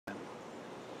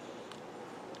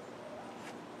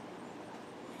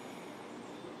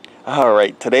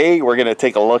Alright, today we're going to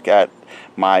take a look at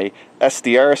my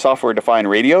SDR software-defined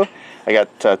radio. I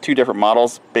got two different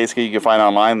models. Basically, you can find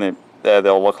online that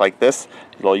they'll look like this.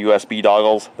 Little USB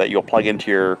dongles that you'll plug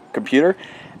into your computer.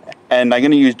 And I'm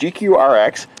going to use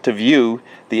GQRX to view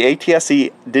the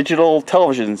ATSC digital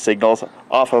television signals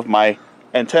off of my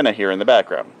antenna here in the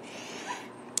background.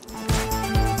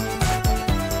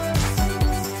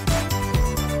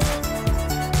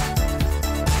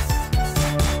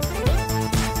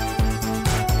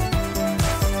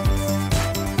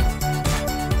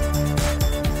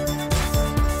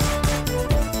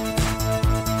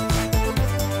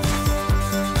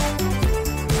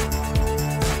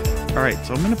 Alright,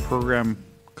 so I'm in a program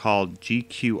called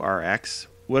GQRX.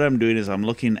 What I'm doing is I'm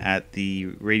looking at the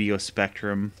radio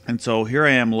spectrum. And so here I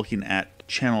am looking at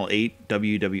channel 8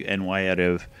 WWNY out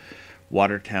of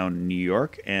Watertown, New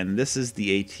York. And this is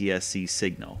the ATSC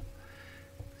signal.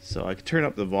 So I can turn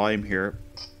up the volume here.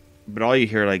 But all you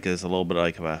hear like is a little bit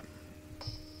like of a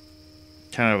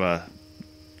kind of a,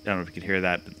 I don't know if you can hear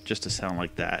that, but just a sound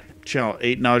like that. Channel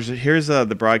 8. Now here's the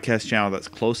broadcast channel that's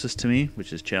closest to me,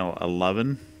 which is channel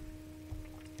 11.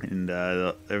 And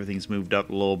everything's moved up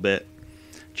a little bit.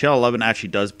 Channel 11 actually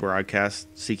does broadcast,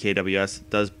 CaseUS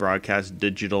does broadcast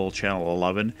digital channel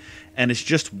 11. And it's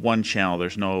just one channel.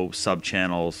 There's no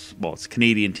sub-channels. Well, it's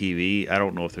Canadian TV. I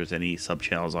don't know if there's any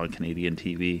sub-channels on Canadian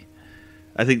TV.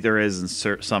 I think there is in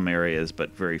some areas,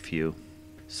 but very few.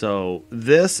 So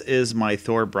this is my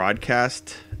Thor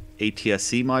broadcast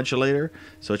ATSC modulator.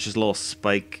 So it's just a little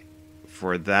spike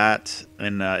for that,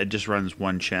 and it just runs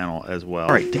one channel as well.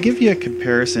 Alright, to give you a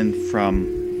comparison from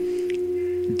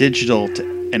digital to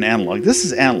an analog, this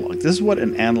is analog. This is what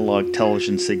an analog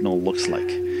television signal looks like.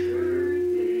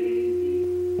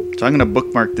 So I'm going to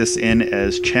bookmark this in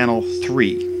as channel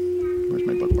 3. Where's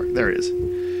my bookmark? There it is.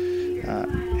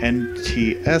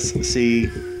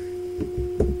 NTSC.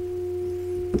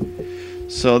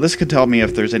 So this could tell me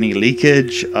if there's any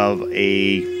leakage of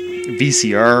a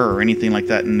VCR or anything like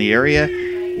that in the area.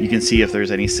 You can see if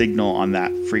there's any signal on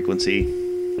that frequency.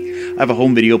 I have a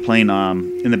home video playing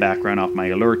in the background off my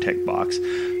AllureTech box.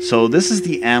 So this is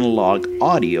the analog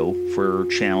audio for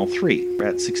channel 3. We're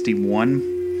at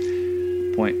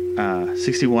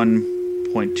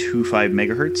 61.25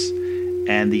 megahertz,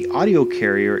 and the audio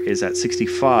carrier is at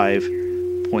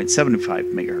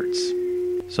 65.75 megahertz.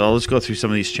 So let's go through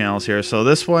some of these channels here. So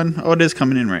this one, oh, it is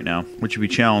coming in right now, which would be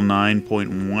channel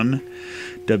 9.1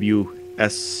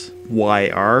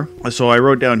 WSYR. So I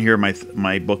wrote down here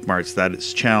my bookmarks that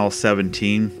it's channel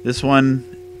 17. This one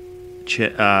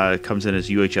comes in as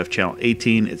UHF channel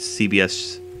 18. It's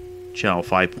CBS channel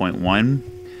 5.1.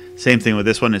 Same thing with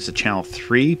this one. It's a channel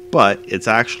 3, but it's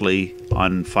actually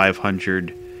on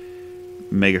 500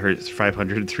 megahertz,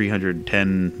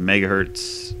 310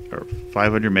 megahertz, or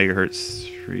 500 megahertz,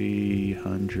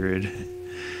 300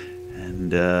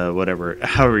 and whatever,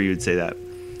 however you would say that.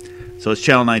 So it's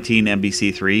channel 19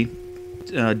 NBC3,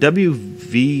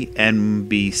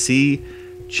 WVNBC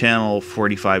channel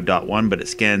 45.1, but it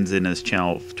scans in as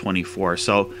channel 24.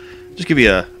 So just give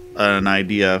you an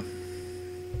idea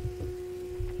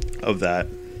of that.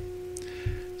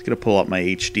 It's going to pull up my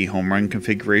HD home run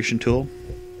configuration tool.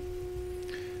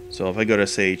 So if I go to,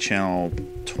 say, channel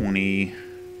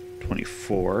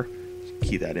 24,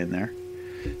 key that in there.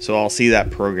 So I'll see that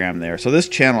program there. So this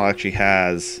channel actually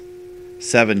has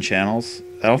 7 channels.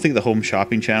 I don't think the home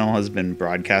shopping channel has been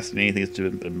broadcasting anything. It's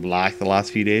been black the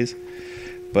last few days.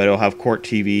 But it'll have Court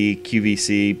TV,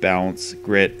 QVC, Bounce,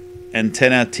 Grit,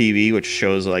 Antenna TV, which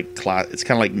shows like it's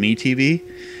kind of like Me TV.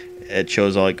 It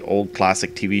shows like old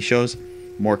classic TV shows,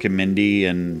 Mork and Mindy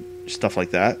and stuff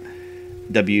like that.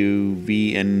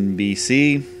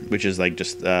 WVNBC, which is like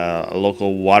just a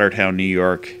local Watertown, New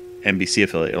York NBC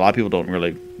affiliate. A lot of people don't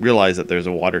really realize that there's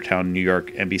a Watertown, New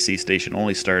York NBC station.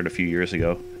 Only started a few years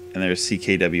ago. And there's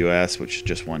CKWS, which is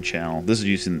just one channel. This is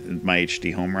using my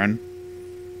HD home run.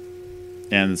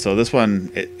 And so this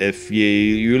one, if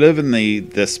you live in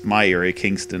my area,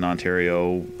 Kingston,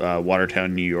 Ontario,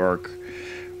 Watertown, New York,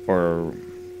 or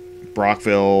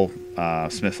Brockville,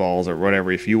 Smith Falls, or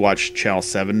whatever, if you watch channel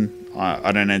 7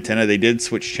 on an antenna, they did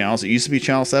switch channels. It used to be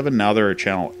channel 7, now they're at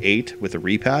channel 8 with a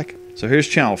repack. So here's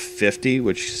channel 50,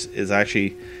 which is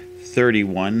actually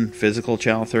 31, physical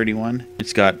channel 31.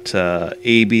 It's got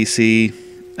ABC,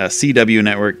 CW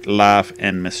Network, Laugh,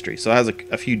 and Mystery. So it has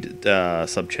a few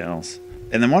sub-channels.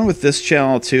 And then one with this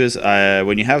channel too is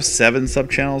when you have 7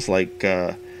 sub-channels like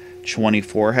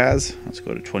 24 has. Let's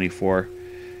go to 24.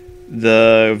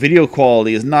 The video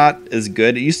quality is not as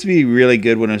good. It used to be really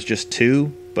good when it was just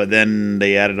 2, but then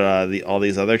they added all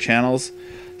these other channels.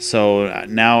 So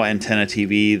now Antenna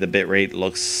TV, the bitrate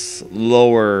looks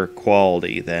lower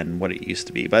quality than what it used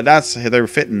to be. But they're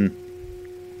fitting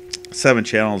 7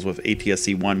 channels with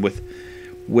ATSC1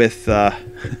 with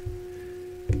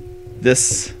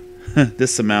this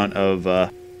amount of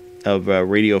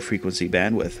radio frequency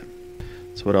bandwidth.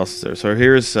 So what else is there? So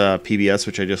here's PBS,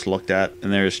 which I just looked at,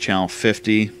 and there's channel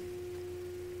 50. You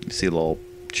see a little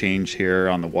change here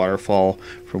on the waterfall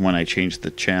from when I changed the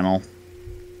channel.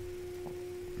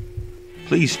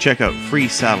 Please check out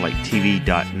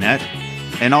freesatellitetv.net,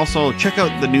 and also check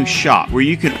out the new shop where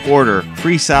you can order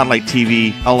free satellite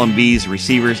TV, LMBs,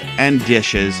 receivers, and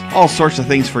dishes, all sorts of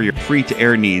things for your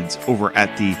free-to-air needs over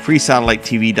at the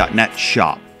freesatellitetv.net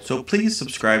shop. So please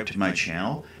subscribe to my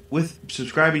channel. With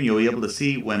subscribing, you'll be able to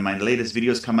see when my latest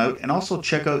videos come out, and also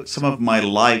check out some of my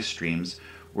live streams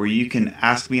where you can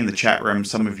ask me in the chat room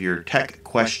some of your tech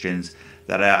questions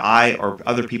that I or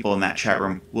other people in that chat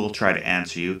room will try to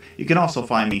answer you. You can also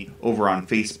find me over on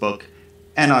Facebook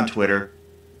and on Twitter.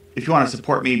 If you want to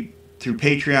support me through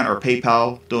Patreon or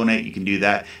PayPal, donate, you can do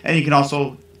that. And you can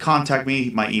also contact me.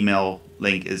 My email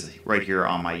link is right here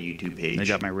on my YouTube page. I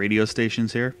got my radio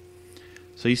stations here.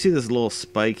 So you see this little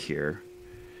spike here.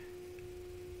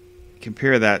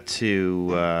 Compare that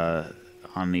to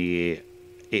on the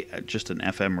just an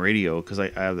FM radio, because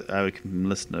I can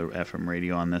listen to FM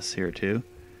radio on this here too.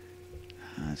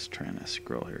 Let's try to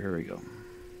scroll here. Here we go.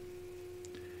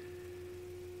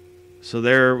 So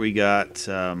there we got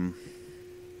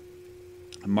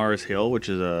Mars Hill, which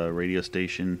is a radio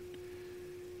station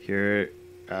here.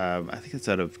 I think it's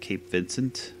out of Cape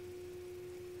Vincent.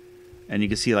 And you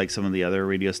can see like some of the other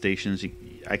radio stations.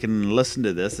 I can listen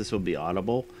to this. This will be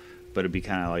audible, but it'd be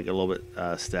kind of like a little bit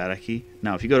staticky.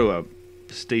 Now, if you go to a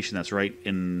station that's right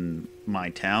in my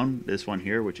town, this one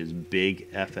here, which is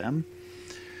Big FM,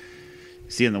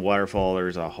 see in the waterfall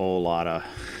there's a whole lot of,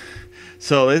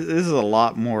 so this is a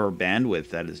lot more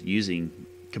bandwidth that is using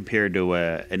compared to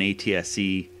an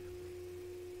ATSC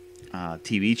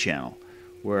TV channel,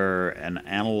 where an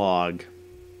analog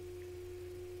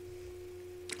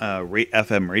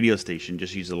FM radio station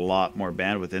just uses a lot more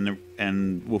bandwidth.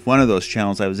 And with one of those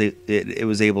channels, it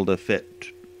was able to fit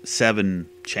 7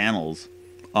 channels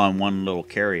on one little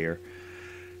carrier.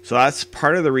 So that's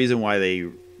part of the reason why they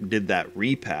did that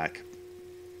repack,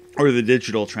 or the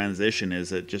digital transition,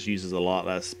 is it just uses a lot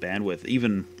less bandwidth,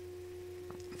 even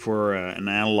for an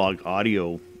analog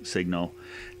audio signal.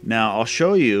 Now I'll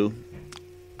show you.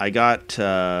 I got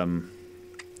one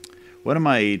of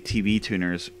my TV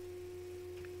tuners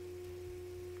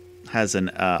has an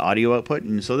audio output,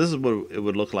 and so this is what it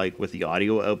would look like with the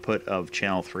audio output of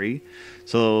channel 3.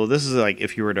 So this is like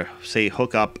if you were to say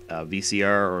hook up a VCR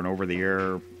or an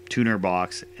over-the-air tuner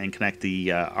box and connect the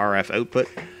RF output,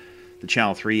 the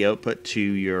channel 3 output, to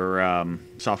your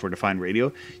software-defined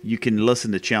radio. You can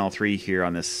listen to channel 3 here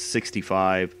on this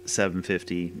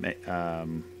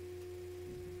 65.750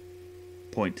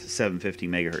 .750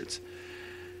 megahertz.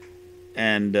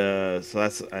 And so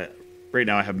that's right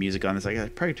now I have music on this. I gotta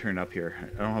probably turn it up here.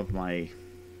 I don't have my...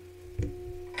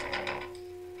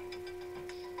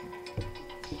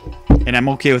 And I'm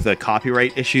okay with the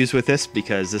copyright issues with this,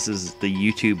 because this is the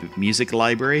YouTube music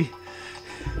library.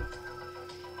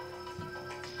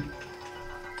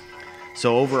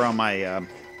 So over on my... I'm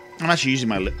actually using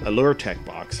my Lure-Tech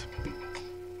box.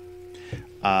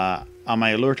 On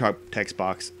my Lure-Tech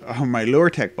box,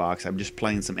 I'm just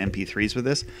playing some MP3s with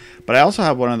this. But I also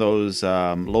have one of those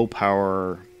low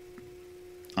power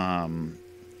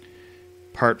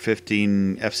Part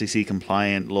 15 FCC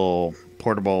compliant little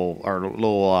portable or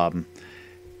little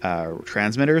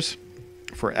transmitters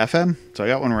for FM. So I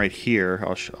got one right here.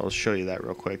 I'll show you that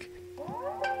real quick.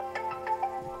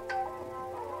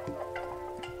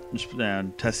 Just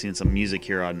testing some music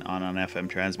here on an FM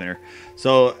transmitter.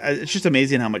 So it's just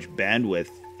amazing how much bandwidth,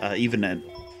 even at, and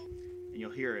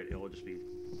you'll hear it, it will just be.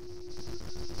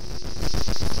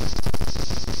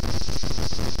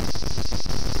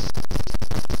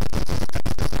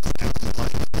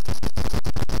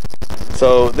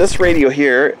 So this radio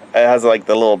here has like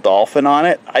the little dolphin on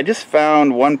it. I just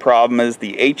found one problem is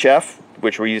the HF,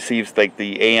 which receives like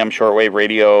the AM shortwave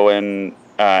radio and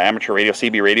amateur radio,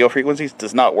 CB radio frequencies,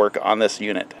 does not work on this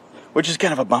unit, which is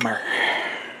kind of a bummer.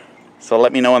 So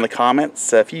let me know in the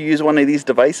comments if you use one of these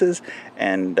devices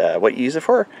and what you use it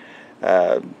for.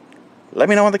 Let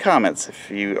me know in the comments if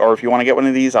you want to get one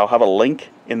of these. I'll have a link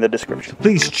in the description.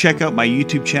 Please check out my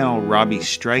YouTube channel, Robbie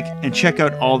Strike, and check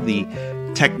out all the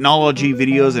technology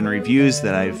videos and reviews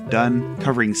that I've done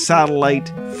covering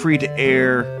satellite,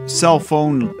 free-to-air, cell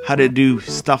phone, how to do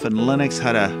stuff in Linux,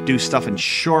 how to do stuff in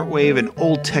shortwave and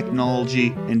old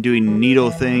technology, and doing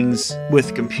Neato things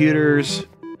with computers,